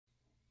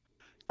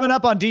Coming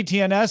up on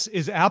DTNS,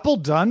 is Apple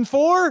done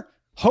for?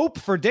 Hope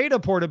for data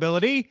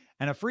portability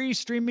and a free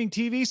streaming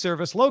TV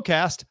service,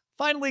 Locast,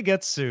 finally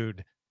gets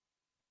sued.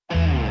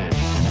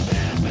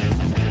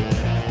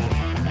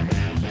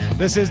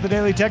 This is the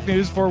Daily Tech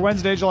News for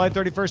Wednesday, July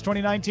 31st,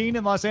 2019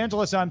 in Los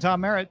Angeles. I'm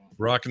Tom Merritt.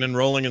 Rocking and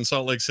rolling in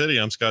Salt Lake City.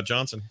 I'm Scott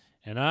Johnson.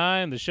 And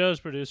I'm the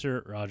show's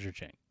producer, Roger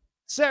Chang.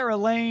 Sarah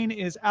Lane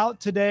is out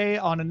today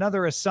on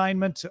another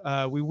assignment.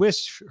 We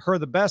wish her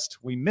the best.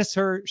 We miss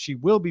her. She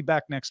will be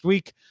back next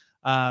week.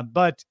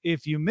 But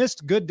if you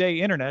missed Good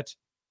Day Internet,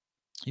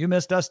 you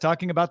missed us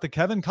talking about the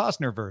Kevin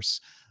Costner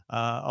verse,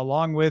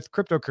 along with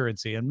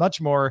cryptocurrency and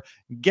much more.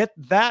 Get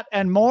that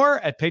and more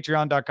at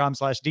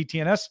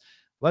patreon.com/DTNS.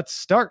 Let's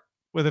start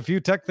with a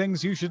few tech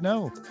things you should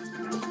know.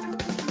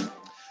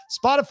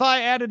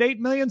 Spotify added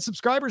 8 million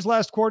subscribers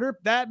last quarter.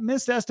 That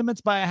missed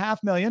estimates by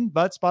 500,000,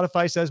 but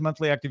Spotify says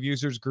monthly active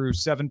users grew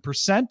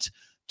 7%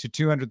 to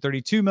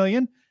 232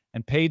 million,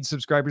 and paid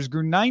subscribers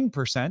grew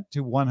 9%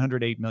 to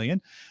 108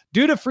 million.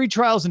 Due to free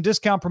trials and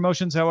discount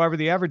promotions, however,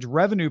 the average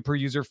revenue per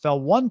user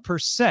fell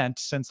 1%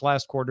 since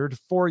last quarter to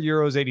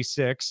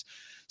 €4.86.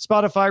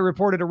 Spotify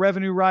reported a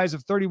revenue rise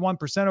of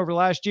 31% over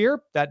last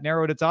year. That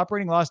narrowed its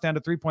operating loss down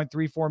to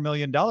 $3.34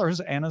 million.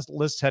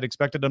 Analysts had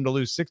expected them to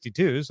lose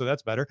 62, so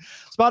that's better.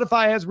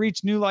 Spotify has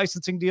reached new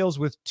licensing deals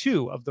with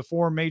 2 of the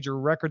 4 major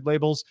record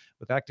labels,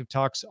 with active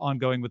talks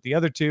ongoing with the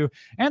other 2.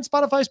 And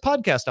Spotify's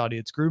podcast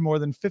audience grew more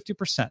than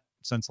 50%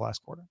 since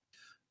last quarter.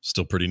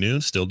 Still pretty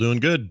new, still doing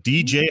good.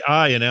 DJI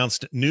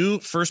announced new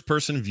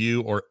first-person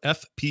view, or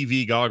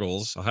FPV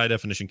goggles, a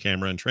high-definition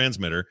camera and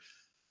transmitter.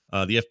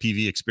 The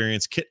FPV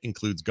Experience Kit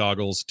includes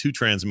goggles, 2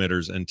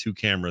 transmitters, and 2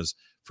 cameras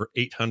for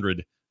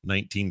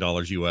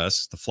 $819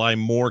 US. The Fly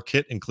More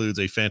Kit includes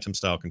a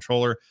Phantom-style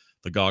controller,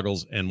 the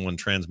goggles, and 1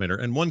 transmitter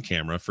and 1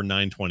 camera for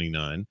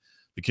 $929.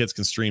 The kits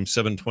can stream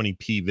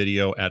 720p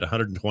video at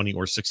 120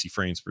 or 60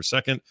 frames per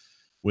second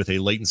with a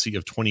latency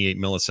of 28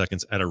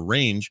 milliseconds at a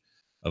range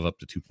of up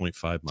to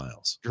 2.5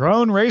 miles.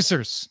 Drone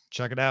racers.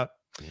 Check it out.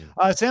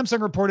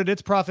 Samsung reported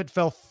its profit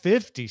fell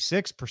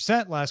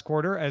 56% last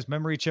quarter as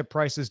memory chip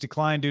prices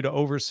declined due to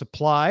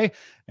oversupply.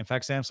 In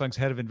fact, Samsung's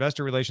head of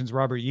investor relations,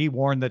 Robert Yee,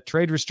 warned that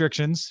trade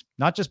restrictions,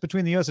 not just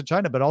between the U.S. and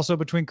China, but also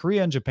between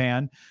Korea and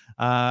Japan,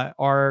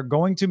 are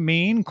going to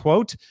mean,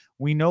 quote,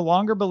 "We no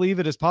longer believe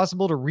it is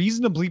possible to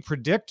reasonably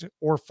predict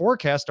or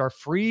forecast our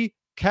free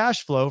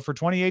cash flow for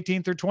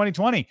 2018 through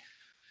 2020.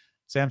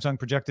 Samsung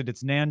projected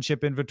its NAND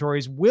chip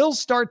inventories will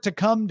start to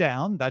come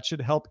down. That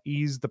should help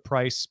ease the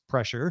price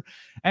pressure.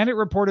 And it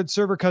reported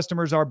server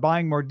customers are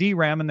buying more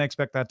DRAM, and they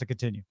expect that to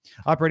continue.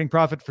 Operating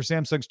profit for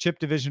Samsung's chip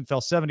division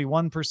fell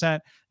 71%,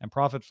 and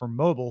profit for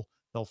mobile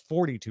fell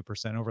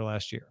 42% over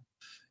last year.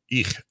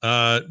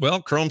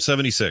 Well, Chrome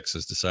 76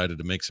 has decided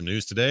to make some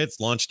news today. It's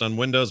launched on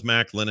Windows,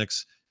 Mac,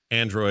 Linux,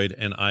 Android,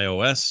 and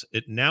iOS.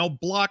 It now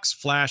blocks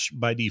Flash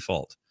by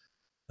default.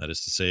 That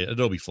is to say,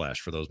 Adobe Flash,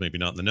 for those maybe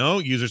not in the know.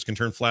 Users can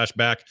turn Flash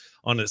back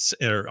on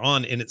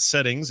in its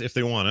settings if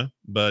they want to,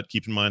 but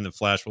keep in mind that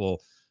Flash will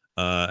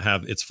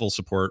have its full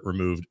support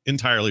removed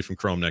entirely from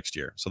Chrome next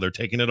year. So they're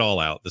taking it all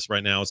out. This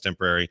right now is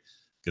temporary,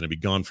 going to be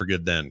gone for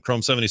good then.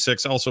 Chrome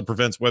 76 also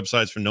prevents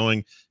websites from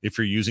knowing if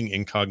you're using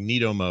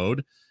incognito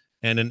mode,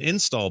 and an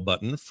install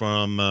button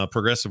from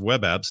Progressive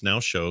Web Apps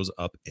now shows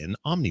up in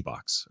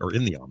Omnibox, or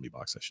in the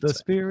Omnibox, I should say. The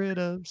spirit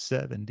of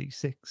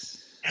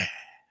 76.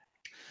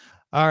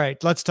 All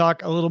right, let's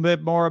talk a little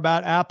bit more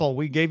about Apple.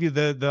 We gave you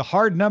the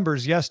hard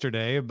numbers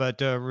yesterday, but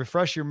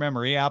refresh your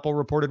memory. Apple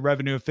reported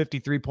revenue of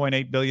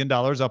 $53.8 billion,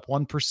 up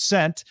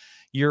 1%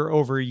 year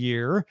over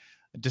year,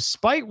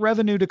 despite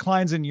revenue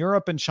declines in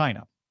Europe and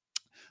China.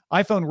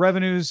 iPhone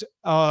revenues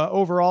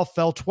overall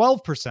fell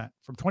 12%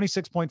 from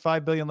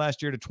 $26.5 billion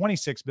last year to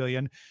 $26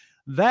 billion.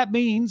 That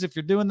means, if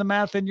you're doing the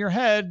math in your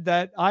head,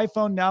 that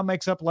iPhone now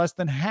makes up less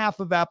than half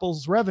of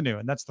Apple's revenue,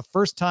 and that's the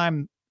first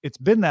time it's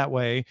been that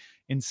way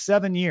in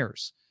 7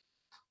 years.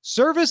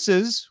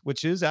 Services,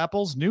 which is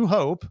Apple's new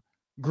hope,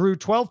 grew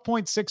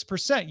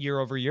 12.6% year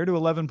over year to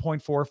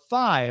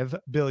 $11.45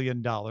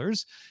 billion.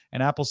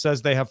 And Apple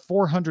says they have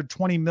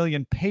 420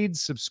 million paid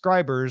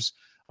subscribers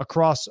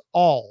across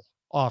all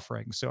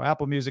offerings. So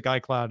Apple Music,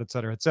 iCloud,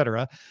 et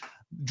cetera,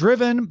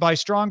 driven by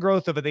strong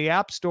growth of the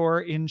App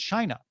Store in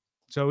China.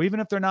 So even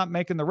if they're not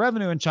making the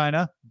revenue in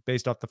China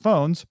based off the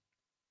phones,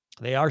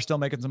 they are still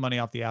making some money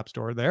off the App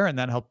Store there, and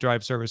that helped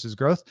drive services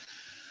growth.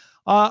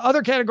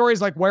 Other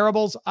categories like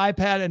wearables,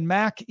 iPad, and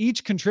Mac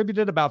each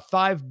contributed about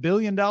 $5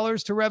 billion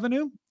to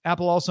revenue.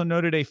 Apple also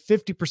noted a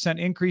 50%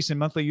 increase in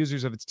monthly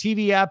users of its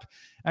TV app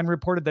and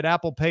reported that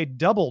Apple Pay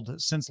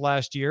doubled since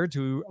last year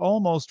to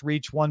almost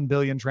reach 1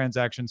 billion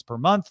transactions per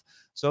month.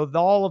 So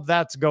all of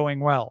that's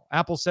going well.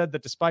 Apple said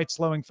that despite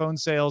slowing phone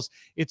sales,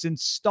 its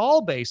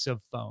install base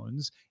of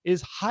phones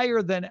is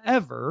higher than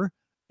ever,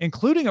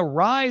 including a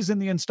rise in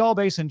the install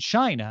base in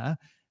China.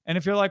 And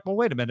if you're like, well,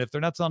 wait a minute, if they're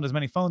not selling as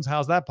many phones,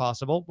 how's that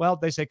possible? Well,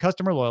 they say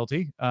customer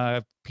loyalty.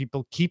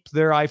 People keep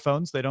their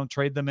iPhones. They don't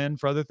trade them in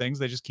for other things.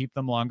 They just keep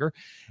them longer.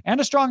 And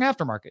a strong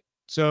aftermarket.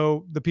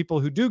 So the people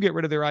who do get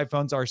rid of their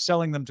iPhones are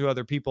selling them to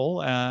other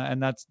people,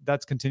 and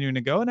that's continuing to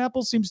go. And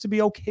Apple seems to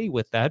be okay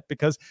with that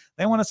because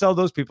they want to sell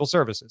those people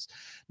services.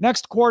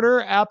 Next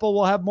quarter, Apple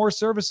will have more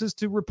services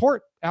to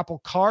report.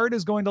 Apple Card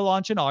is going to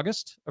launch in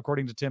August,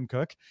 according to Tim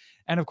Cook.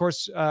 And of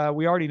course,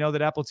 we already know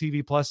that Apple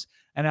TV Plus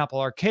and Apple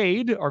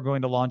Arcade are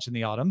going to launch in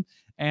the autumn.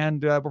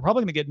 And we're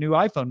probably going to get new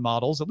iPhone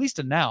models, at least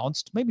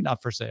announced, maybe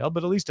not for sale,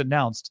 but at least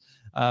announced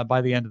by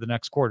the end of the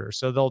next quarter.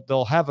 So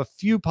they'll have a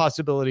few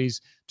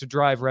possibilities to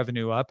drive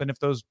revenue up. And if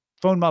those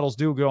phone models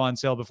do go on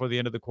sale before the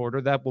end of the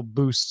quarter, that will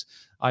boost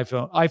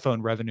iPhone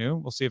revenue.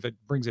 We'll see if it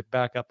brings it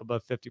back up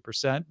above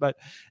 50%. But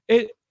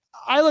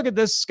I look at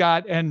this,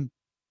 Scott, and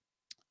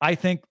I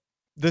think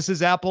this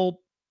is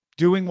Apple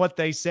doing what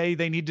they say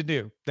they need to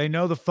do. They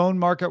know the phone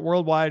market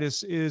worldwide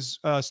is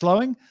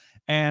slowing,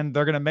 and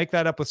they're going to make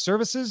that up with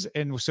services.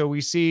 And so we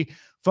see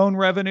phone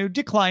revenue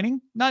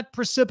declining, not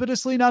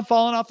precipitously, not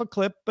falling off a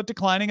cliff, but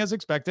declining as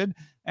expected.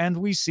 And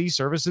we see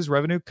services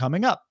revenue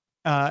coming up.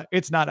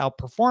 It's not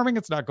outperforming.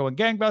 It's not going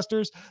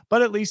gangbusters,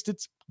 but at least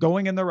it's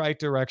going in the right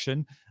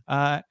direction.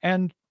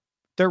 And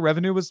their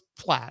revenue was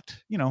flat,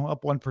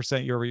 up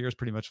 1% year over year is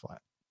pretty much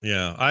flat.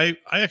 Yeah, I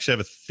actually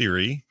have a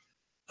theory.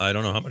 I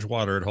don't know how much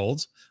water it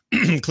holds.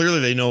 Clearly,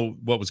 they know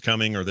what was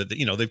coming, or that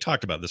they've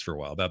talked about this for a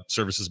while, about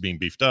services being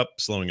beefed up,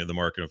 slowing of the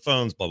market of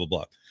phones, blah, blah,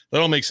 blah. That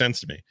all makes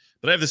sense to me.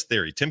 But I have this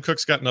theory. Tim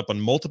Cook's gotten up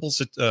on multiple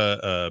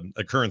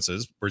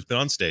occurrences where he's been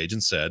on stage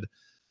and said,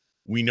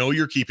 we know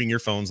you're keeping your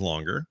phones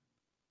longer.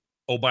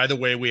 Oh, by the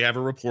way, we have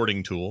a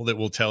reporting tool that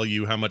will tell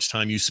you how much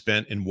time you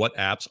spent in what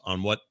apps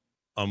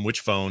on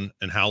which phone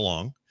and how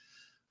long.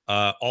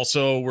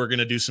 Also, we're going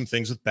to do some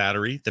things with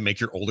battery that make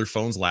your older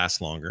phones last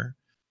longer.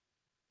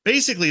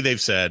 Basically,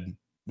 they've said,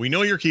 we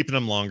know you're keeping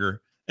them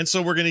longer, and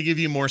so we're going to give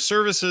you more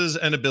services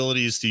and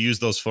abilities to use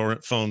those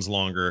phones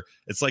longer.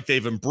 It's like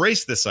they've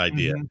embraced this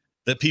idea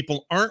that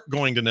people aren't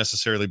going to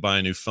necessarily buy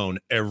a new phone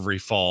every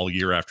fall,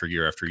 year after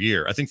year after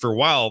year. I think for a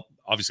while,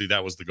 obviously,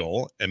 that was the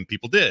goal, and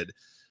people did.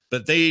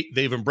 But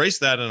they've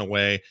embraced that in a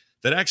way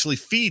that actually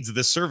feeds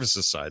this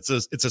services side. So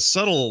it's a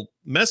subtle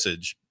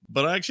message,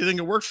 but I actually think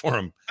it worked for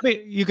them. I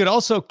mean, you could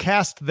also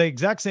cast the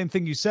exact same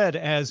thing you said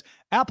as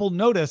Apple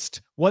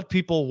noticed what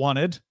people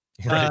wanted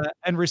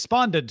and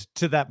responded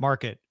to that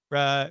market.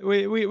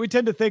 We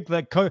tend to think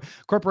that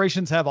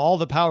corporations have all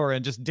the power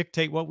and just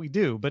dictate what we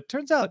do, but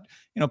turns out,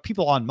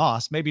 people en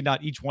masse, maybe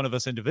not each one of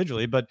us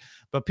individually, but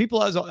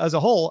people as a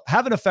whole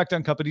have an effect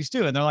on companies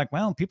too. And they're like,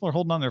 well, people are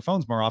holding on their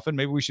phones more often.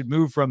 Maybe we should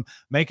move from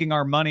making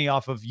our money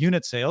off of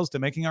unit sales to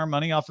making our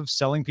money off of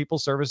selling people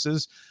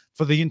services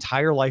for the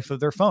entire life of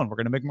their phone. We're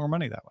going to make more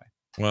money that way.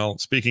 Well,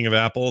 speaking of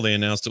Apple, they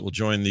announced it will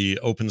join the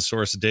open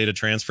source data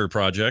transfer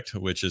project,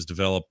 which is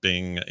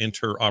developing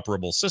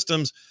interoperable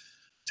systems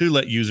to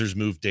let users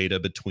move data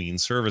between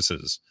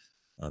services.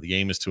 The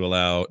aim is to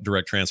allow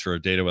direct transfer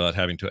of data without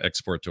having to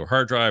export to a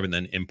hard drive and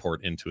then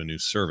import into a new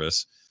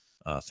service.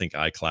 Think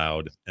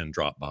iCloud and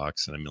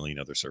Dropbox and a million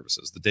other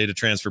services. The data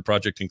transfer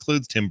project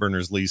includes Tim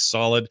Berners-Lee's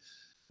Solid,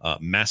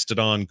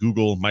 Mastodon,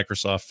 Google,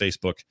 Microsoft,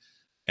 Facebook,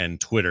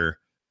 and Twitter.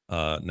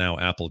 Now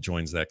Apple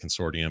joins that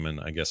consortium, and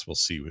I guess we'll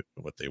see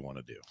what they want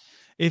to do.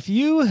 If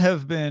you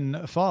have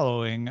been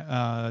following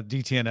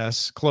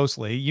DTNS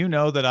closely, you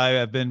know that I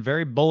have been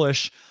very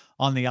bullish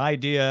on the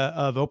idea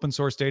of open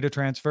source data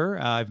transfer.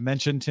 I've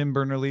mentioned Tim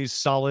Berners-Lee's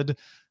Solid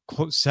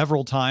quote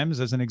several times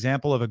as an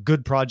example of a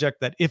good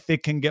project that, if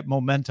it can get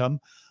momentum,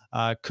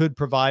 could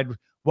provide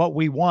what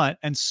we want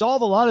and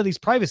solve a lot of these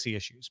privacy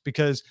issues.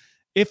 Because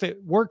if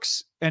it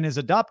works and is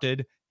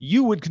adopted,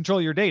 you would control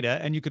your data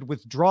and you could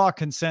withdraw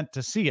consent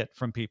to see it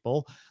from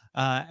people.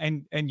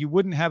 And you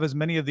wouldn't have as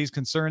many of these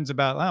concerns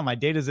about, oh, my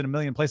data's in a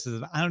million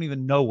places, I don't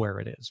even know where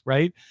it is,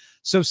 right?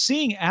 So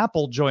seeing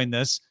Apple join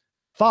this,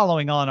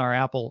 following on our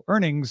Apple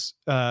earnings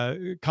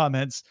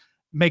comments,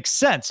 makes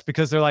sense,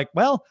 because they're like,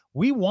 well,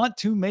 we want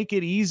to make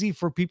it easy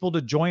for people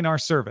to join our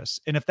service.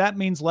 And if that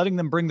means letting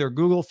them bring their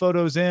Google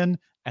photos in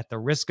at the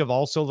risk of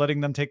also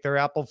letting them take their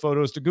Apple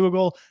photos to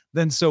Google,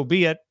 then so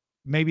be it.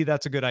 Maybe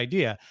that's a good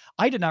idea.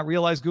 I did not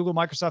realize Google,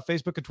 Microsoft,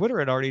 Facebook, and Twitter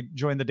had already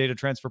joined the data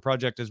transfer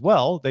project as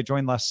well. They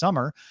joined last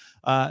summer.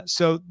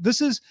 So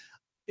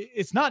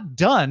it's not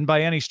done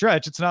by any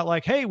stretch. It's not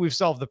like, hey, we've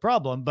solved the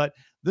problem, but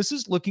this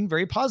is looking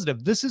very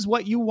positive. This is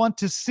what you want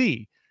to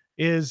see,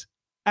 is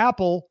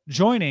Apple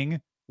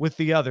joining with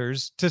the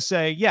others to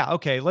say, yeah,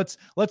 okay, let's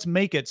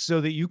make it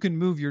so that you can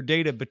move your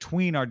data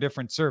between our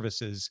different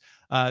services.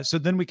 So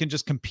then we can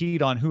just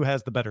compete on who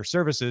has the better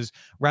services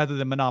rather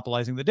than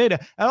monopolizing the data.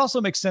 It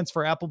also makes sense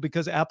for Apple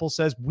because Apple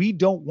says, we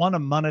don't want to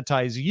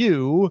monetize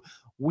you.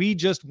 We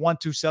just want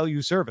to sell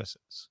you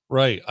services.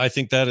 Right. I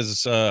think that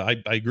is,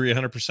 I agree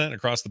 100%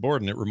 across the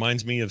board. And it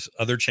reminds me of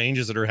other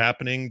changes that are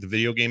happening. The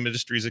video game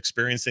industry is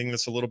experiencing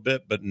this a little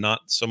bit, but not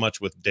so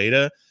much with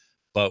data,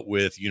 but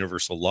with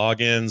universal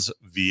logins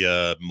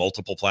via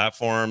multiple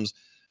platforms,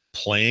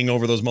 playing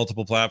over those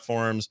multiple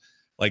platforms.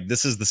 Like,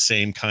 this is the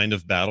same kind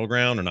of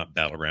battleground, or not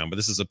battleground, but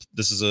this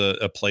is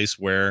a place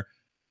where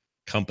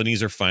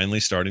companies are finally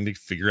starting to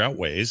figure out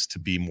ways to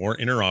be more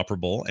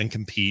interoperable and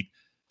compete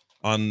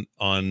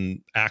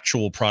on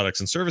actual products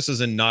and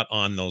services, and not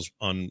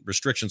on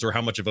restrictions or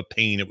how much of a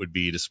pain it would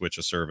be to switch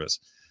a service.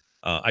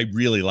 I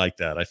really like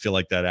that. I feel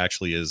like that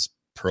actually is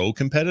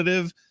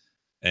pro-competitive,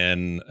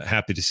 and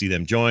happy to see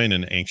them join,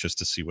 and anxious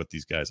to see what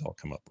these guys all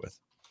come up with.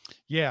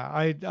 Yeah,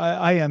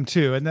 I am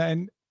too. And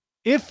then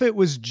if it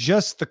was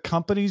just the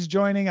companies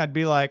joining, I'd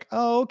be like,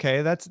 oh,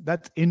 okay, that's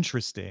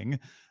interesting.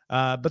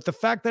 But the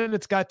fact that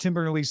it's got Tim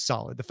Berners-Lee's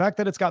Solid, the fact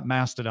that it's got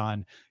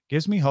Mastodon,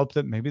 gives me hope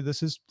that maybe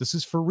this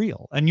is for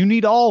real. And you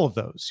need all of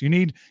those. You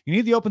need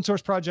the open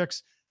source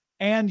projects,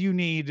 and you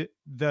need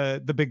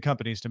the big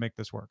companies to make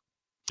this work.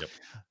 Yep.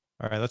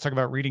 All right, let's talk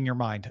about reading your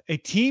mind. A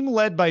team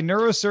led by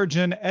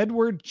neurosurgeon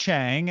Edward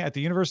Chang at the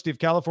University of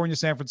California,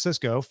 San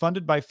Francisco,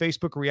 funded by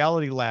Facebook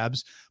Reality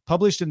Labs,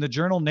 published in the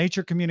journal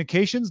Nature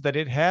Communications that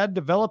it had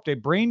developed a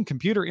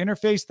brain-computer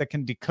interface that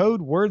can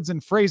decode words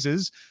and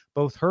phrases,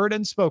 both heard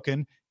and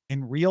spoken,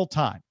 in real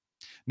time.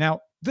 Now,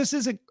 this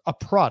isn't a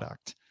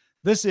product.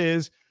 This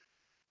is,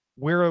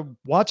 we're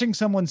watching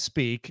someone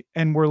speak,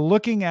 and we're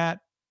looking at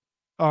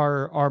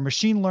our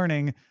machine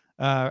learning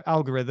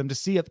algorithm to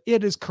see if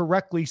it is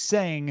correctly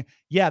saying,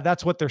 yeah,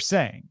 that's what they're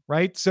saying,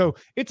 right? So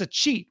it's a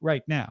cheat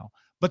right now.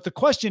 But the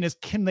question is,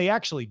 can they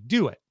actually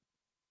do it?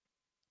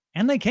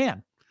 And they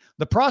can.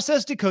 The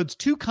process decodes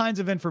two kinds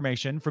of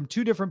information from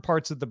two different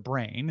parts of the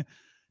brain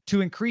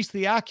to increase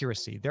the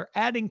accuracy. They're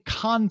adding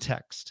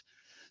context.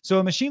 So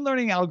a machine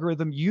learning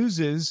algorithm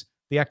uses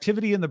the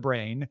activity in the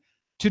brain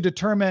to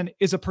determine,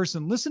 is a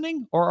person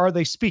listening or are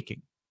they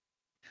speaking?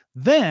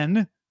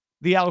 Then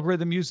the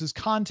algorithm uses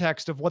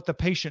context of what the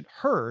patient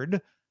heard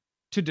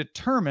to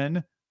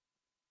determine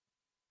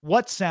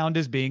what sound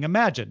is being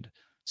imagined.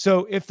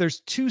 So if there's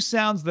two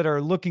sounds that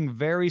are looking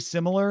very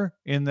similar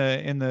in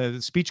the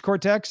speech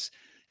cortex,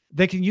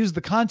 they can use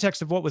the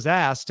context of what was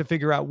asked to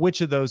figure out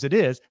which of those it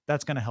is.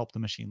 That's going to help the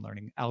machine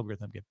learning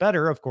algorithm get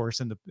better, of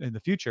course, in the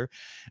future.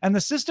 And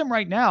the system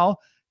right now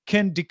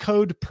can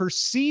decode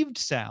perceived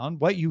sound,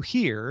 what you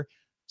hear,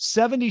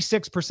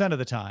 76% of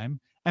the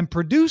time, and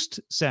produced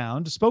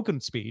sound, spoken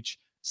speech,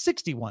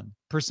 61%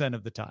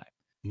 of the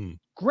time.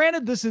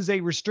 Granted, this is a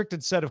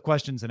restricted set of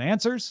questions and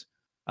answers.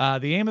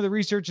 The aim of the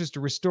research is to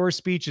restore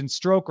speech in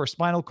stroke or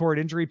spinal cord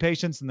injury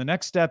patients, and the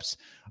next steps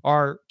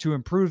are to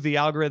improve the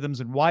algorithms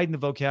and widen the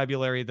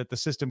vocabulary that the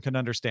system can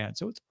understand.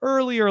 So it's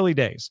early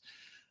days.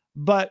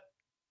 But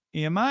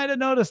you might have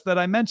noticed that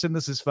I mentioned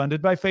this is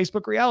funded by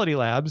Facebook Reality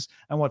Labs,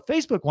 and what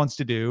Facebook wants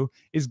to do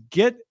is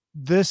get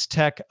this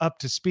tech up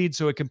to speed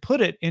so it can put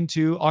it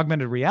into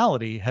augmented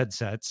reality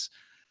headsets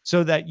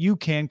so that you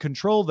can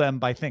control them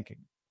by thinking.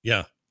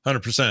 Yeah,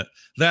 100%.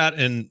 That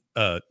and,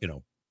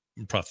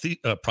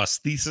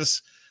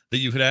 prosthesis that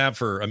you could have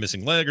for a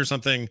missing leg or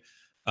something.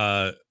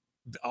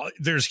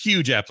 There's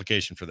huge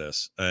application for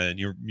this, and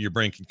your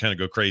brain can kind of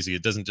go crazy.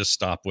 It doesn't just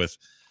stop with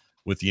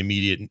the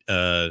immediate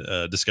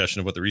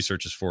discussion of what the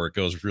research is for. It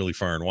goes really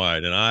far and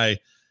wide. And I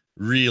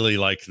really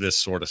like this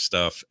sort of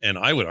stuff. And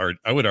I would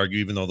argue,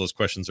 even though those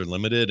questions are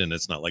limited and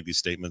it's not like these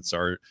statements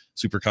are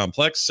super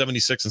complex,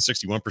 76 and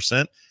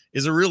 61%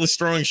 is a really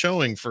strong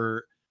showing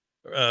for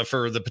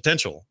the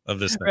potential of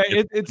this thing.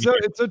 Right. It's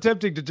so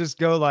tempting to just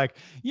go like,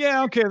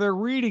 yeah, okay, they're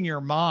reading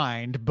your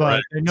mind, but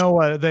right. They know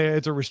what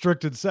it's a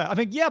restricted set. I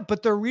mean, yeah,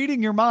 but they're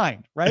reading your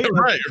mind, right?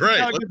 Right.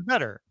 It gets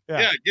better.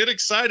 Yeah, get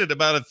excited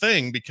about a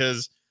thing,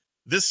 because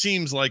this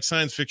seems like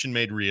science fiction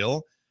made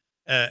real.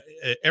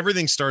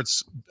 Everything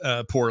starts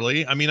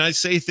poorly. I mean, I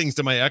say things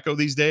to my Echo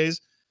these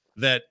days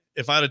that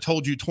if I'd have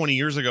told you 20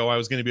 years ago I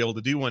was going to be able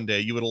to do one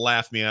day, you would have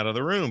laughed me out of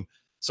the room.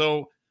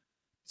 So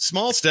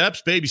small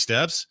steps, baby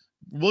steps,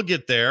 we'll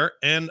get there.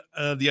 And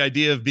the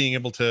idea of being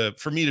able to,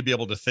 for me to be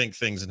able to think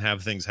things and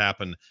have things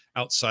happen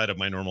outside of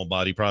my normal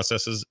body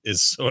processes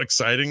is so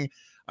exciting.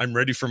 I'm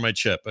ready for my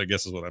chip, I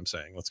guess is what I'm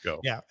saying. Let's go.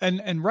 Yeah.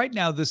 And right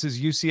now, this is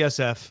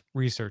UCSF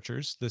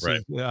researchers. This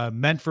is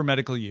meant for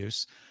medical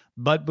use.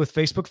 But with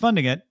Facebook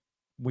funding it,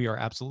 we are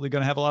absolutely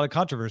going to have a lot of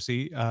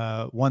controversy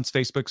once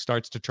Facebook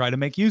starts to try to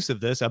make use of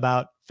this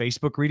about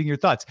Facebook reading your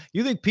thoughts.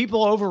 You think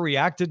people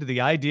overreacted to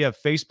the idea of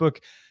Facebook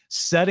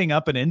setting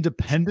up an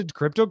independent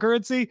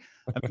cryptocurrency?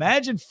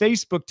 Imagine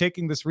Facebook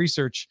taking this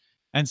research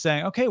and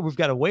saying, okay, we've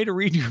got a way to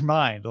read your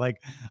mind.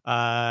 Like,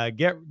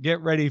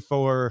 get ready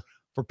for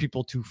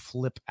people to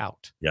flip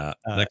out. Yeah,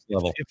 next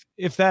level.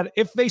 If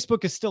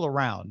Facebook is still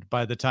around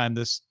by the time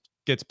this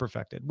gets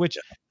perfected, which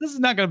this is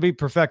not going to be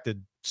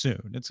perfected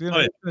soon. It's going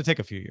to take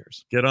a few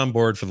years. Get on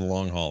board for the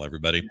long haul,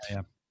 everybody.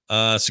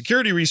 Yeah.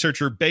 Security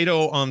researcher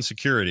Beto on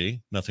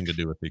security, nothing to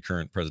do with the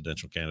current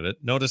presidential candidate,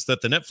 noticed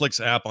that the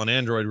Netflix app on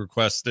Android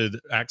requested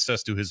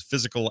access to his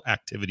physical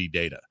activity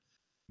data,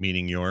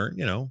 meaning what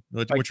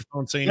your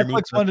phone's saying.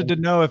 Netflix wanted to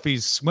know if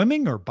he's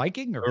swimming or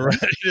biking or right.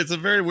 It's a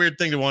very weird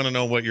thing to want to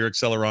know what your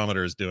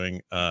accelerometer is doing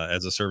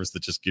as a service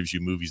that just gives you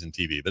movies and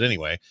TV. But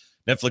anyway,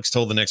 Netflix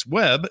told the Next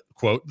Web,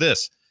 quote,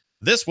 This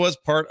was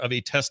part of a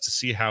test to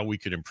see how we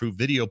could improve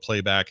video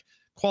playback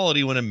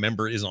quality when a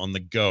member is on the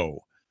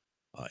go,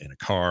 in a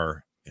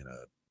car, in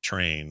a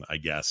train, I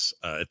guess,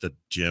 at the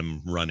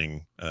gym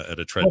running at a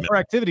Well, treadmill. for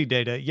activity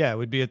data, yeah, it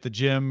would be at the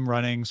gym,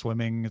 running,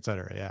 swimming,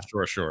 etc. Yeah.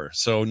 Sure.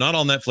 So not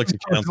all Netflix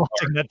accounts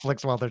Watching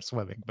Netflix while they're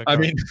swimming. But I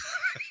mean,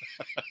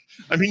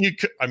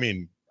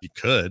 you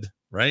could,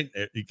 right?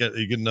 You get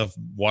enough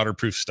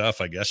waterproof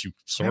stuff. I guess you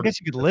I guess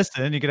you could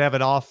listen. You could have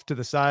it off to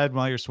the side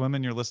while you're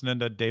swimming. You're listening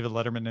to David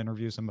Letterman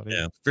interview somebody.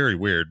 Yeah, very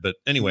weird. But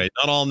anyway,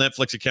 not all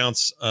Netflix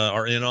accounts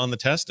are in on the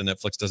test, and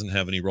Netflix doesn't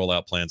have any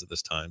rollout plans at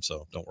this time.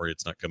 So don't worry,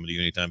 it's not coming to you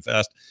anytime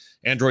fast.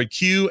 Android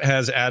Q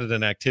has added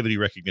an activity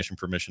recognition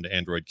permission to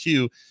Android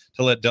Q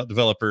to let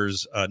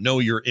developers know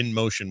you're in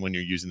motion when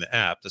you're using the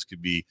app. This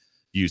could be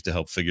used to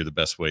help figure the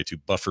best way to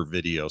buffer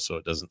video so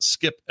it doesn't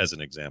skip, as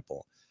an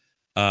example.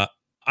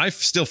 I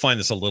still find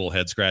this a little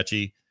head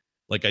scratchy.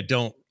 Like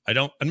I'm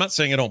not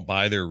saying I don't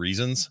buy their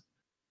reasons.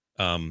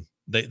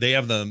 They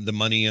have the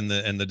money and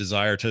the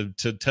desire to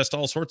test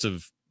all sorts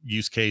of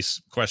use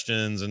case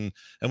questions and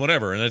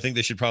whatever. And I think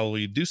they should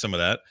probably do some of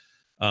that.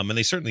 And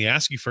they certainly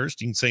ask you first.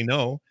 You can say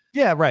no.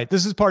 Yeah, right.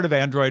 This is part of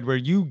Android where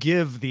you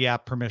give the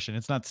app permission.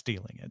 It's not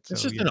stealing it. So,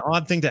 it's just an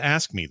odd thing to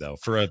ask me, though,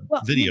 for a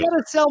video. You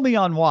gotta sell me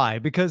on why,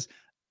 because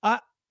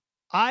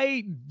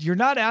you're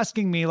not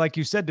asking me, like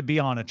you said, to be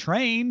on a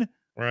train.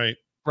 Right.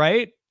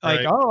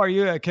 Like, oh, are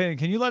you, can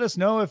you let us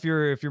know if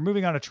you're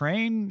moving on a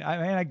train? I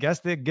mean, I guess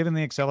that given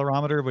the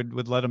accelerometer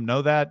would let them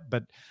know that,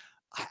 but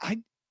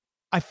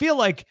I feel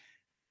like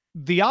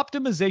the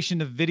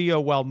optimization of video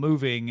while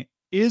moving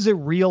is a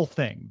real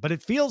thing, but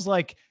it feels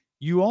like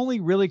you only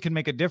really can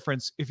make a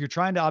difference if you're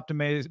trying to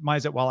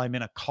optimize it while I'm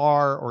in a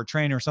car or a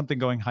train or something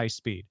going high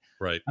speed.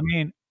 Right. I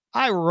mean,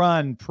 I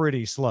run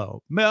pretty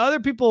slow. Other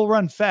people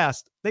run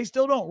fast. They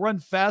still don't run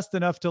fast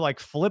enough to like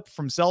flip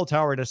from cell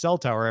tower to cell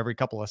tower every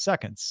couple of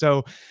seconds.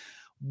 So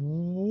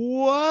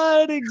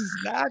what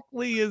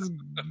exactly is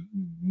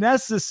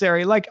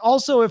necessary? Like,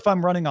 also, if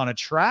I'm running on a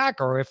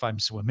track or if I'm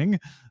swimming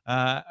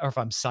or if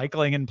I'm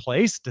cycling in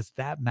place, does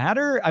that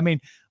matter? I mean,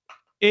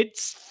 it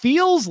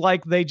feels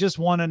like they just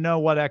want to know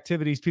what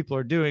activities people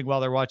are doing while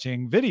they're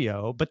watching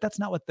video, but that's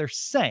not what they're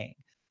saying.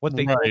 What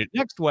they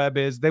next web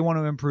is they want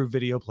to improve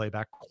video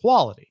playback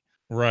quality.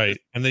 Right.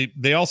 And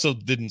they also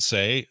didn't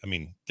say, I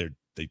mean,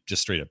 they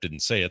just straight up didn't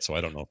say it. So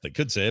I don't know if they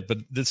could say it, but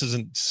this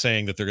isn't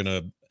saying that they're going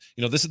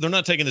to, they're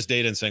not taking this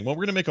data and saying, well,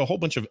 we're going to make a whole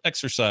bunch of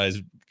exercise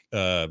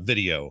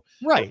video.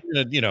 Right.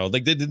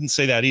 Like they didn't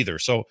say that either.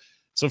 So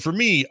for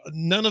me,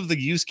 none of the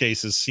use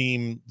cases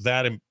seem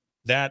that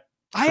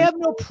I have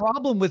no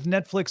problem with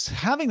Netflix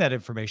having that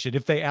information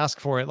if they ask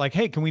for it. Like,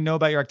 hey, can we know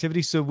about your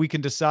activity so we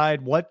can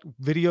decide what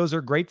videos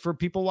are great for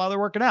people while they're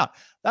working out?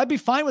 I'd be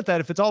fine with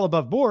that if it's all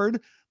above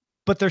board,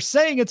 but they're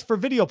saying it's for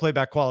video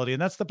playback quality.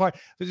 And that's the part.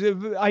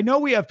 I know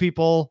we have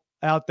people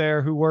out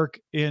there who work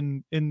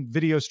in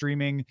video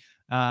streaming.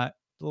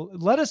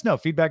 Let us know.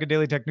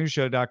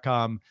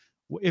 feedback@dailytechnewsshow.com.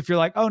 If you're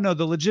like, oh no,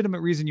 the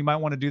legitimate reason you might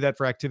want to do that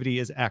for activity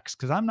is X,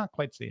 because I'm not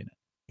quite seeing it.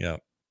 Yeah,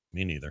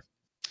 me neither.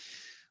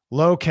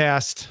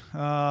 Lowcast,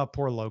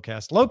 poor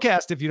Lowcast.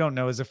 Lowcast, if you don't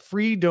know, is a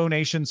free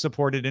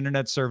donation-supported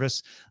internet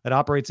service that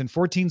operates in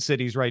 14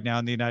 cities right now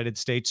in the United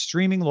States,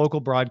 streaming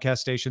local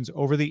broadcast stations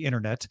over the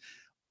internet,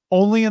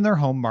 only in their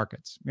home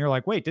markets. You're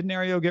like, wait, didn't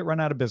Aereo get run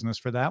out of business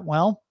for that?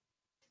 Well,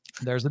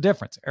 there's a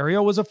difference.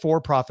 Aereo was a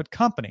for-profit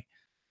company.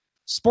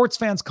 Sports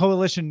Fans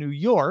Coalition New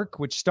York,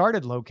 which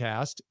started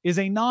Lowcast, is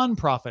a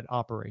nonprofit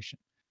operation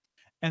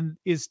and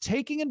is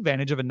taking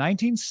advantage of a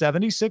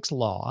 1976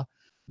 law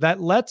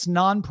that lets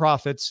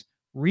nonprofits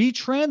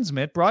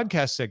retransmit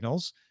broadcast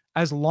signals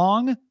as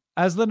long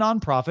as the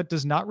nonprofit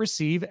does not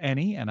receive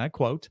any, and I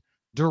quote,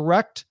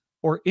 direct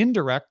or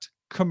indirect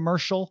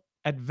commercial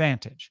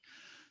advantage.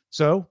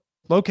 So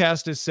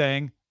Lowcast is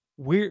saying,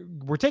 we're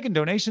taking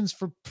donations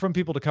from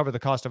people to cover the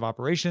cost of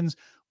operations.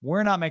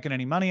 We're not making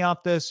any money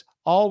off this.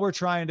 All we're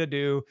trying to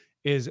do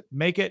is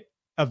make it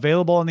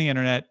available on the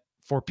internet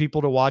for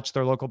people to watch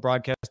their local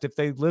broadcast if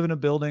they live in a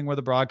building where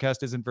the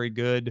broadcast isn't very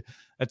good,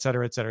 et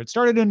cetera, et cetera. It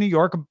started in New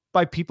York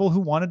by people who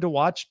wanted to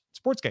watch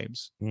sports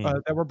games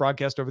that were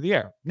broadcast over the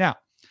air. Now,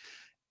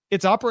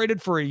 it's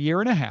operated for a year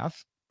and a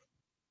half.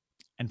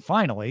 And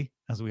finally,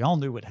 as we all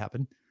knew would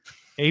happen,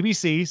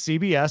 ABC,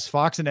 CBS,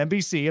 Fox, and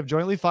NBC have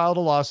jointly filed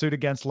a lawsuit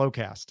against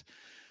Lowcast.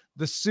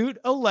 The suit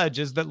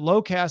alleges that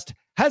Lowcast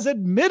has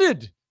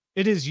admitted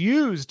it is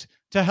used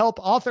to help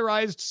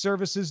authorized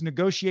services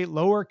negotiate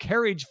lower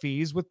carriage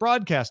fees with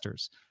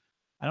broadcasters.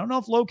 I don't know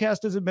if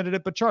Lowcast has admitted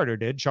it, but Charter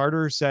did.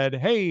 Charter said,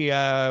 hey,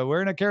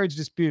 we're in a carriage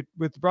dispute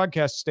with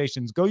broadcast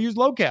stations. Go use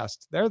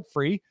Lowcast. They're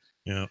free.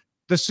 Yeah.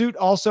 The suit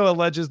also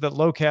alleges that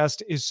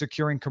Lowcast is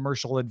securing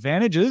commercial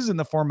advantages in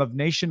the form of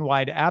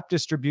nationwide app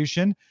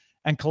distribution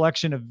and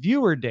collection of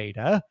viewer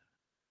data,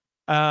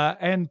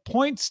 and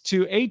points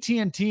to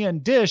AT&T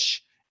and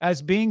Dish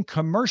as being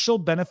commercial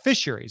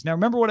beneficiaries. Now,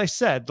 remember what I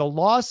said. The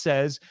law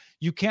says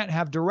you can't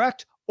have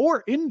direct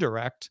or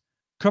indirect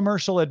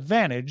commercial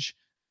advantage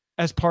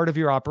as part of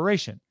your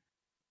operation.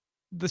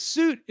 The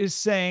suit is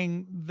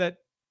saying that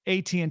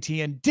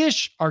AT&T and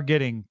Dish are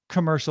getting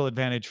commercial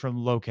advantage from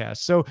Lowcast.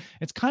 So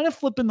it's kind of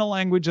flipping the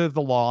language of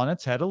the law on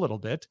its head a little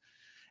bit.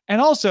 And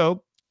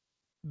also,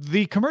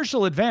 the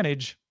commercial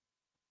advantage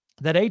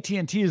that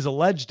AT&T is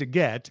alleged to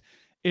get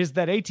is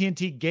that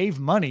AT&T gave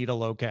money to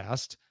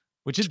Locast,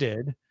 which it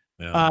did,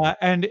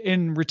 and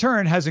in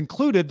return has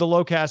included the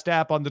Locast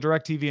app on the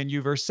DirecTV and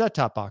Uverse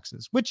set-top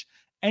boxes, which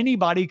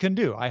anybody can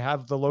do. I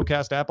have the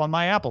Locast app on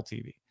my Apple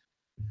TV.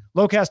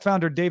 Locast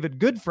founder David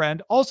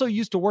Goodfriend also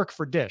used to work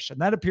for Dish, and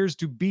that appears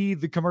to be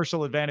the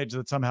commercial advantage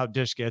that somehow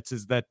Dish gets,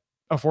 is that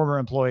a former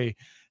employee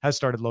has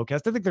started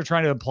Locast. I think they're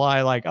trying to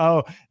imply like,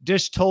 oh,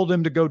 Dish told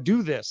him to go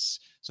do this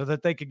so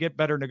that they could get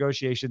better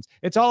negotiations.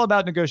 It's all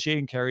about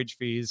negotiating carriage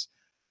fees.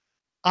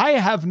 I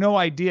have no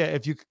idea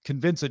if you could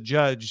convince a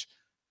judge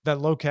that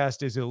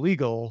Locast is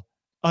illegal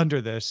under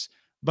this,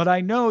 but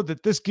I know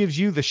that this gives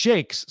you the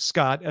shakes,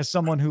 Scott, as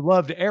someone who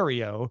loved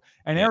Aereo,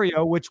 and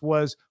Aereo, which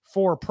was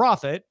for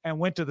profit and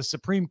went to the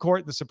Supreme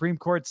Court. The Supreme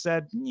Court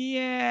said,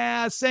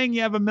 yeah, saying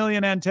you have 1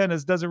 million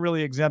antennas doesn't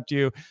really exempt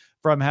you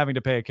from having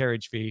to pay a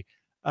carriage fee.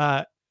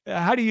 How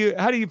do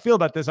you feel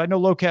about this? I know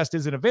Locast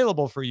isn't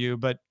available for you,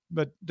 but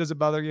does it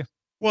bother you?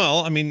 Well,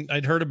 I mean,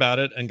 I'd heard about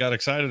it and got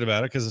excited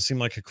about it because it seemed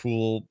like a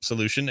cool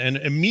solution, and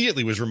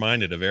immediately was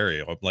reminded of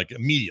Aereo. Like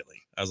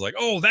immediately, I was like,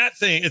 "Oh, that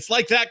thing! It's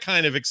like that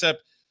kind of,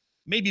 except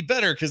maybe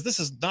better because this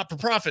is not for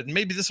profit, and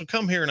maybe this will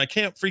come here, and I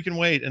can't freaking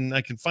wait, and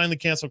I can finally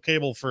cancel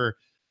cable for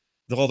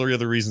all the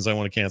other reasons I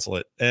want to cancel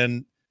it."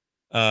 And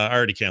I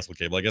already canceled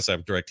cable. I guess I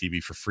have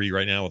DirecTV for free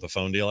right now with a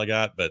phone deal I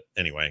got. But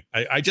anyway,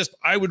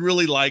 I would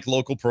really like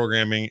local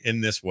programming in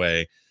this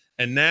way,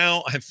 and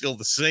now I feel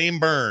the same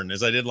burn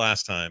as I did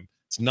last time.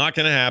 It's not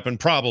going to happen,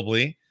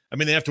 probably. I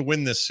mean, they have to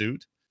win this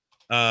suit,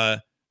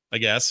 I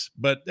guess.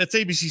 But that's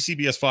ABC,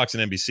 CBS, Fox,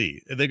 and NBC.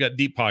 They've got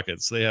deep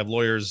pockets. They have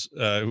lawyers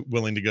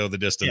willing to go the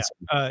distance.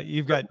 Yeah.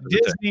 You've got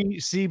Disney,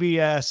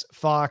 CBS,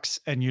 Fox,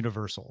 and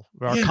Universal,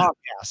 or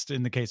Comcast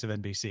in the case of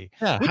NBC.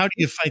 Yeah. How do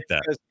you fight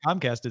that? Because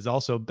Comcast is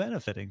also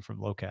benefiting from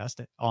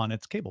Locast on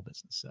its cable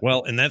business. So.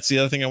 Well, and that's the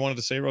other thing I wanted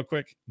to say real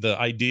quick. The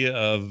idea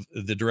of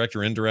the direct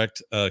or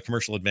indirect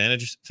commercial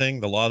advantage thing,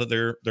 the law that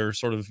they're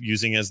sort of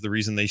using as the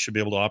reason they should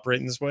be able to operate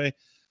in this way.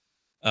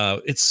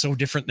 It's so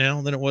different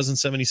now than it was in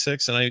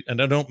 76. And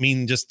I don't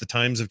mean just the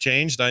times have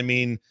changed. I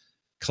mean,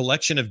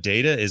 collection of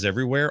data is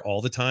everywhere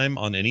all the time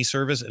on any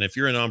service. And if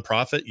you're a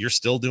nonprofit, you're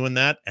still doing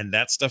that. And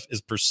that stuff is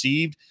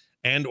perceived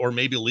and or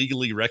maybe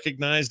legally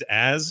recognized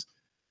as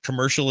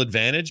commercial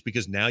advantage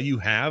because now you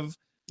have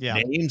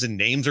names, and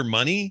names are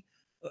money.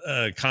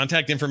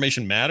 Contact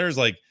information matters.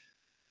 Like,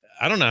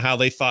 I don't know how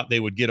they thought they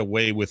would get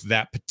away with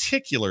that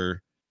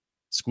particular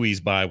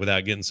squeeze by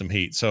without getting some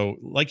heat. So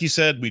like you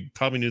said, we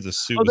probably knew the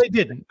suit. Oh, they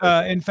didn't.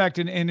 In fact,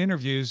 in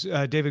interviews,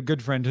 David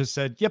Goodfriend has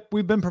said, yep,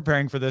 we've been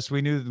preparing for this.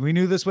 We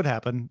knew this would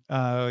happen.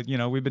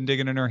 We've been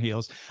digging in our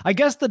heels. I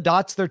guess the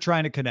dots they're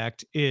trying to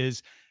connect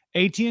is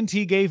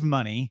AT&T gave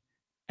money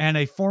and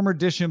a former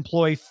Dish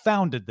employee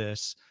founded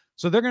this.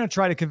 So they're going to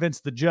try to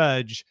convince the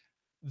judge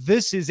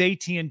this is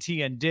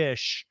AT&T and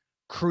Dish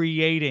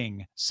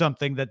creating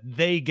something that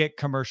they get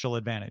commercial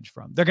advantage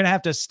from. They're going to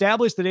have to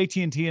establish that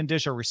AT&T and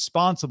Dish are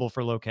responsible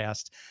for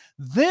Locast.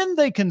 Then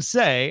they can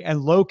say, and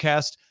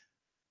Locast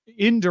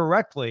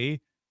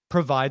indirectly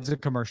provides a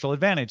commercial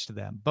advantage to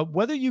them. But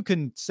whether you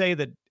can say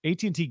that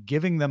AT&T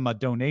giving them a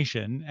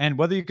donation and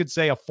whether you could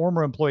say a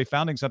former employee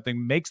founding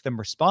something makes them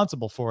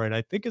responsible for it,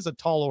 I think is a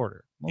tall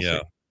order. We'll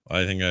see.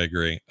 I think I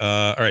agree.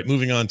 All right,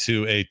 moving on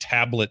to a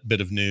tablet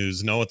bit of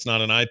news. No, it's not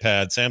an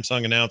iPad.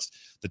 Samsung announced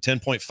the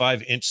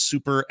 10.5-inch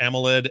Super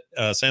AMOLED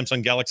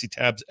Samsung Galaxy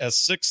Tab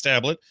S6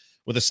 tablet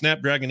with a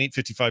Snapdragon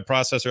 855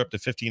 processor, up to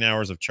 15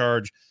 hours of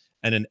charge,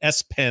 and an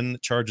S Pen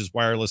charges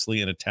wirelessly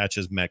and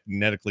attaches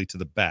magnetically to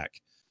the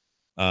back.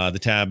 The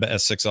Tab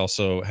S6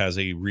 also has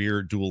a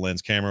rear dual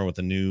lens camera with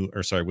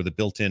a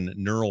built-in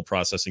neural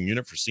processing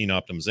unit for scene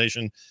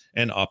optimization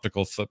and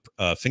optical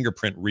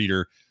fingerprint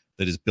reader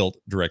that is built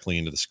directly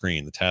into the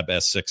screen. The Tab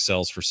S6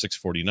 sells for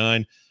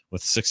 $649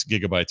 with 6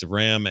 gigabytes of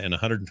RAM and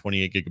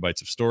 128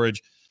 gigabytes of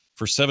storage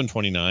for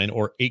 $729,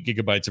 or 8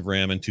 gigabytes of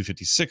RAM and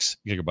 256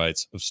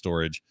 gigabytes of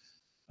storage.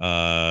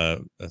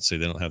 Let's see,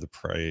 they don't have the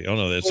price. Oh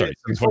no, sorry,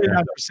 $649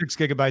 for 6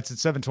 gigabytes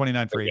and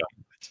 $729 for 8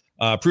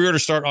 gigabytes. Pre-order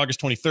start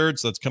August 23rd,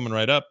 so that's coming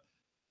right up.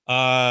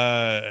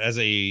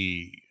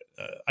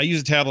 I use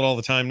a tablet all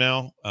the time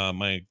now.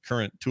 My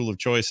current tool of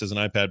choice is an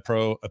iPad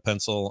Pro, a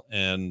pencil,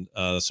 and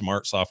some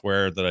art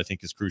software that I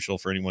think is crucial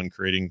for anyone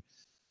creating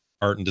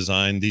art and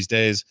design these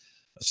days.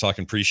 I was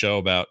talking pre-show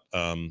about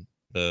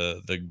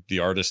the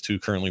artist who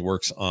currently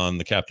works on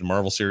the Captain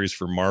Marvel series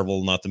for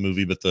Marvel, not the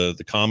movie, but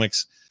the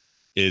comics,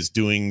 is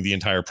doing the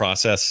entire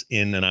process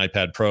in an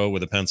iPad Pro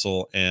with a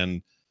pencil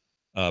and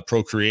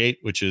Procreate,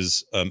 which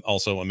is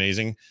also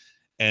amazing.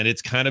 And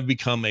it's kind of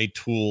become a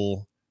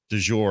tool du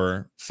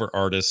jour for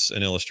artists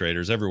and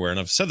illustrators everywhere. And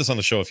I've said this on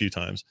the show a few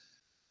times.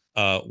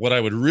 What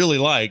I would really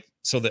like,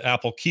 so that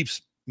Apple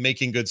keeps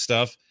making good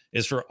stuff,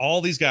 is for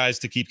all these guys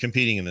to keep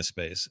competing in this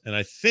space. And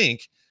I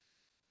think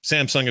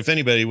Samsung, if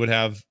anybody, would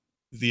have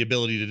the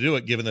ability to do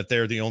it, given that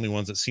they're the only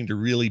ones that seem to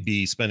really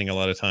be spending a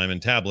lot of time in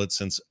tablets,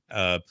 since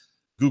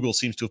Google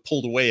seems to have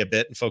pulled away a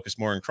bit and focused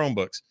more on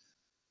Chromebooks.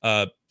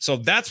 So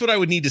that's what I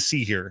would need to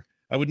see here.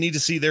 I would need to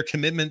see their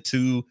commitment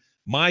to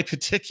my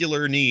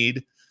particular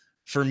need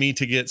for me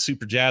to get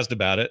super jazzed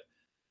about it.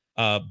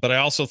 But I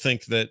also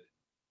think that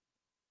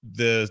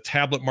the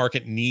tablet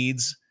market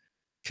needs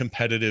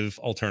competitive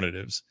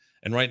alternatives.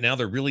 And right now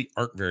there really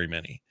aren't very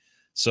many.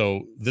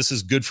 So this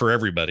is good for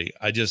everybody.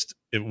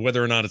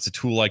 Whether or not it's a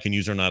tool I can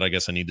use or not, I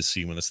guess I need to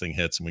see when this thing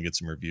hits and we get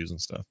some reviews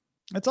and stuff.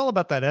 It's all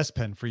about that S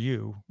Pen for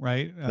you,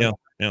 right? Yeah.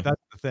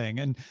 That's the thing.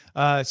 And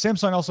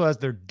Samsung also has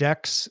their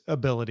DeX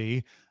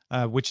ability,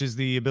 which is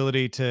the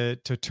ability to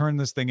turn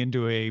this thing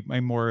into a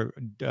more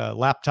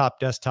laptop,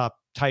 desktop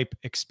type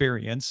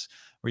experience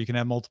where you can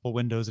have multiple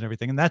windows and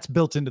everything. And that's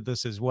built into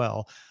this as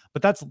well.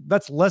 But that's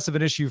less of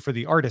an issue for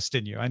the artist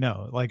in you. I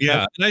know. Like,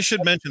 yeah. And I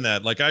should mention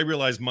that, like, I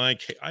realize I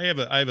have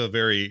a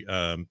very,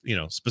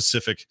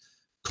 specific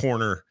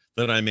corner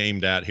that I'm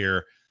aimed at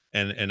here.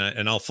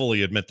 And I'll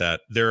fully admit that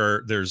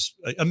there's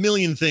a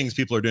million things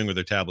people are doing with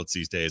their tablets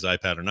these days,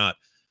 iPad or not.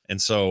 And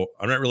so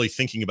I'm not really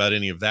thinking about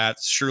any of that.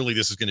 Surely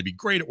this is going to be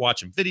great at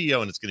watching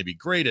video, and it's going to be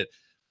great at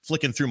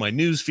flicking through my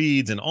news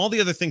feeds and all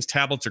the other things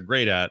tablets are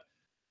great at.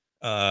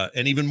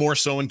 And even more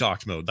so in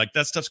docked mode. Like,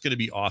 that stuff's going to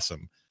be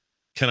awesome.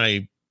 Can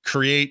I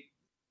create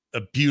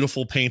a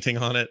beautiful painting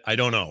on it? I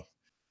don't know.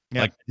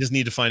 Yeah. Like, I just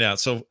need to find out.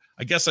 So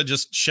I guess I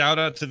just shout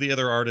out to the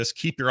other artists.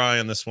 Keep your eye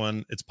on this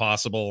one. It's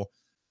possible.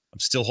 I'm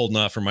still holding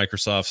out for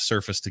Microsoft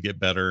Surface to get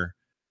better.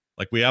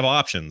 Like, we have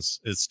options.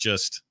 It's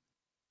just,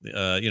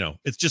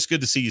 it's just good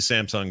to see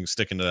Samsung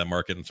sticking to that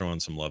market and throwing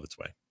some love its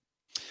way.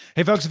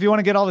 Hey, folks, if you want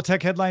to get all the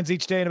tech headlines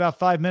each day in about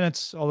 5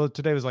 minutes, although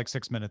today was like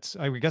 6 minutes,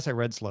 I guess I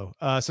read slow,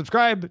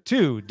 subscribe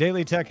to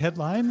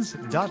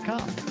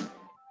dailytechheadlines.com.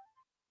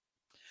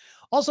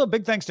 Also,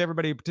 big thanks to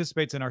everybody who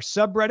participates in our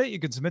subreddit. You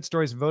can submit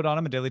stories and vote on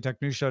them at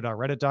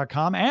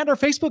dailytechnewsshow.reddit.com and our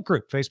Facebook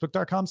group,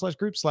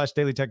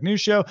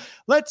 facebook.com/group/dailytechnewsshow.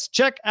 Let's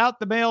check out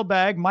the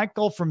mailbag.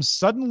 Michael from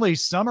Suddenly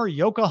Summer,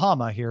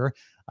 Yokohama here.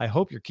 I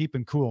hope you're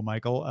keeping cool,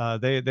 Michael.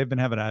 They've been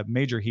having a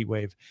major heat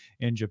wave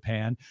in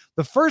Japan.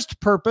 The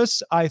first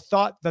purpose I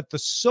thought that the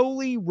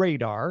Soli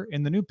radar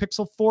in the new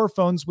Pixel 4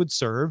 phones would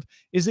serve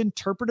is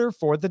interpreter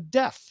for the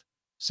deaf,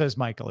 says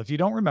Michael. If you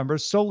don't remember,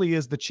 Soli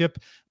is the chip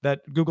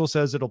that Google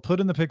says it'll put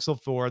in the Pixel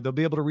 4. They'll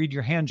be able to read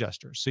your hand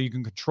gestures so you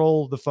can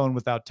control the phone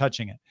without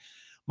touching it.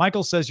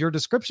 Michael says your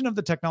description of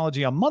the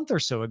technology a month or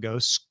so ago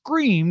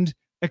screamed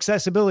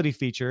accessibility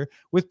feature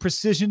with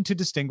precision to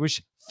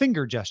distinguish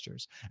finger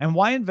gestures. And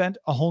why invent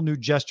a whole new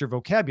gesture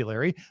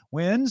vocabulary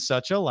when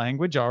such a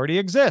language already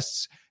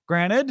exists?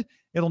 Granted,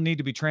 it'll need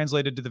to be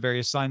translated to the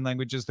various sign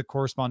languages that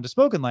correspond to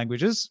spoken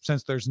languages,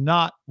 since there's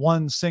not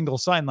one single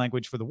sign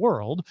language for the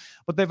world,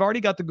 but they've already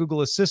got the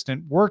Google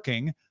Assistant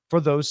working for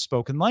those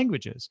spoken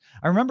languages.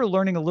 I remember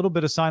learning a little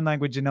bit of sign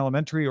language in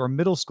elementary or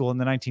middle school in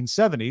the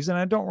 1970s, and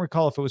I don't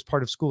recall if it was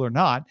part of school or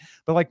not,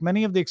 but like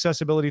many of the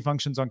accessibility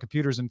functions on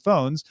computers and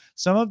phones,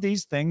 some of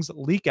these things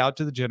leak out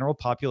to the general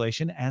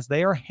population as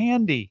they are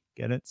handy.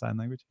 Get it? Sign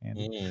language,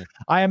 handy.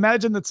 I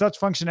imagine that such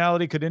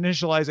functionality could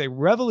initialize a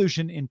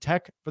revolution in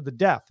tech for the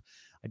deaf.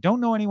 I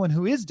don't know anyone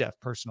who is deaf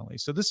personally,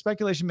 so this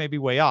speculation may be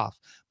way off.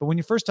 But when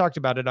you first talked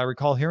about it, I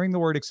recall hearing the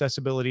word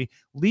accessibility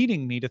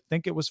leading me to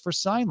think it was for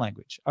sign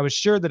language. I was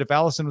sure that if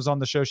Allison was on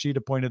the show, she'd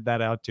have pointed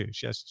that out too.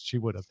 Yes, she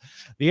would have.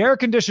 The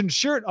air-conditioned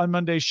shirt on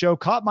Monday's show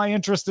caught my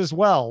interest as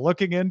well.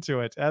 Looking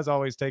into it. As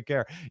always, take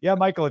care. Yeah,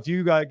 Michael, if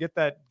you get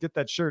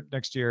that shirt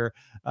next year,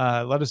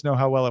 let us know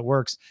how well it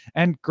works.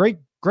 And great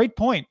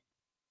point.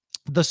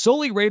 The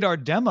Soli radar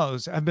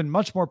demos have been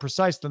much more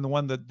precise than the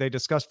one that they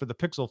discussed for the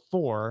Pixel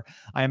 4.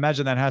 I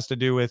imagine that has to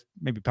do with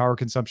maybe power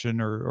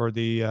consumption or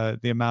the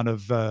amount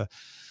of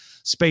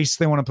space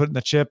they want to put in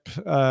the chip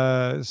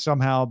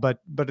somehow. But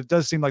it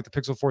does seem like the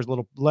Pixel 4 is a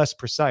little less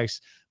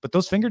precise. But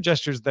those finger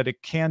gestures that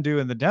it can do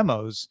in the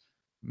demos,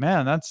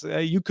 man, that's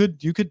you could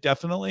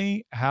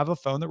definitely have a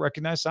phone that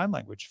recognizes sign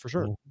language for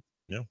sure.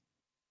 Yeah.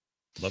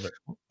 Love it.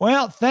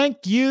 Well,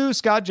 thank you,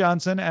 Scott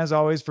Johnson, as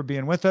always, for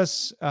being with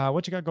us.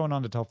 What you got going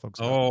on to tell folks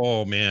about?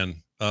 Oh,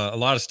 man. A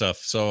lot of stuff.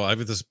 So I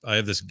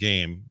have this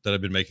game that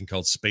I've been making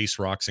called Space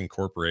Rocks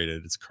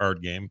Incorporated. It's a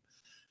card game,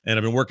 and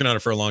I've been working on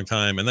it for a long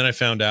time. And then I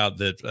found out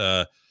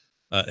that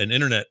an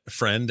internet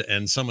friend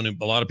and someone who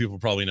a lot of people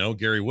probably know,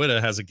 Gary Whitta,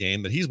 has a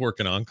game that he's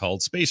working on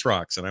called Space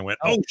Rocks. And I went,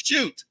 oh,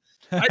 shoot.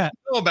 I didn't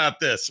know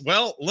about this.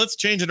 Well, let's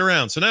change it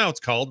around. So now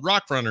it's called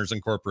Rock Runners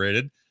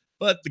Incorporated.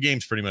 But the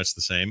game's pretty much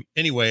the same.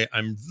 Anyway,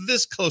 I'm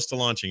this close to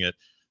launching it.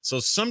 So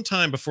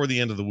sometime before the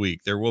end of the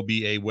week, there will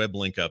be a web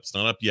link up. It's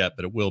not up yet,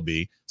 but it will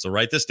be. So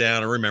write this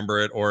down or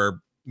remember it or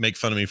make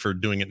fun of me for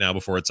doing it now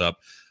before it's up.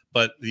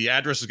 But the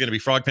address is going to be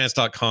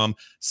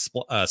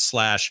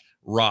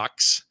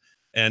frogpants.com/rocks.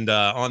 And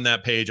on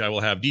that page, I will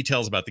have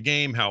details about the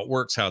game, how it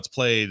works, how it's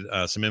played,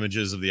 some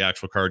images of the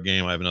actual card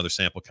game. I have another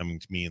sample coming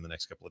to me in the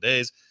next couple of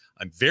days.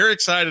 I'm very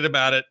excited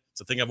about it. It's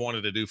a thing I've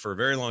wanted to do for a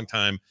very long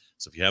time.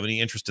 So if you have any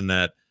interest in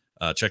that,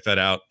 check that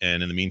out.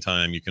 And in the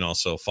meantime, you can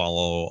also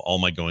follow all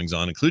my goings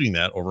on, including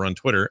that, over on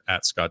Twitter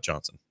 @Scott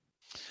Johnson.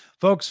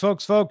 Folks,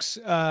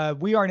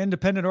 we are an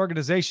independent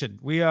organization.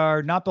 We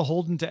are not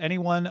beholden to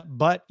anyone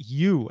but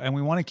you, and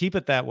we want to keep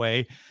it that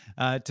way.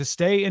 To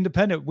stay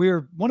independent,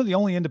 we're one of the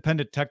only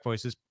independent tech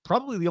voices,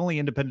 probably the only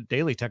independent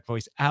daily tech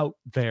voice out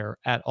there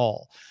at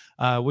all,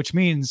 which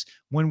means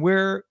when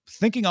we're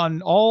thinking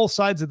on all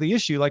sides of the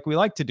issue like we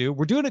like to do,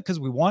 we're doing it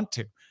because we want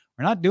to.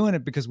 We're not doing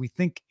it because we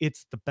think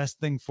it's the best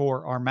thing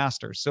for our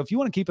masters. So if you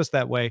want to keep us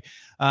that way,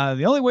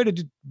 the only way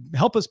to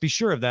help us be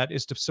sure of that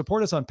is to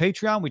support us on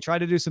Patreon. We try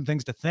to do some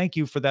things to thank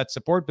you for that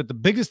support, but the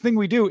biggest thing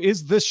we do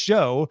is this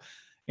show.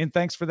 And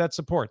thanks for that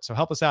support. So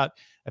help us out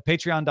at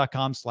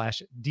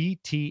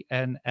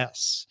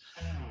patreon.com/DTNS.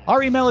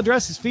 Our email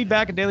address is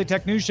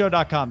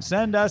feedback@dailytechnewsshow.com.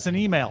 Send us an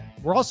email.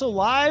 We're also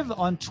live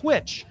on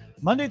Twitch,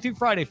 Monday through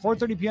Friday,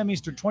 4:30 p.m.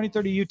 Eastern,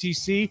 20:30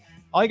 UTC.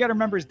 All you got to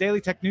remember is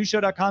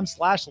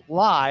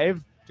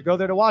dailytechnewsshow.com/live to go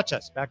there to watch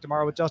us. Back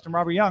tomorrow with Justin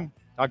Robert Young.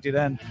 Talk to you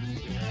then.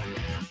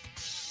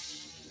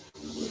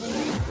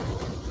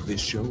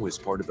 This show is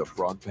part of the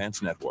Frog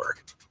Pants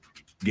Network.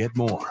 Get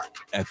more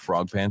at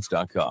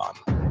frogpants.com.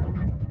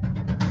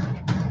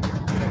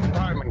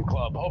 Diamond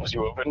Club hopes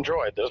you have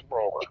enjoyed this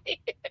program.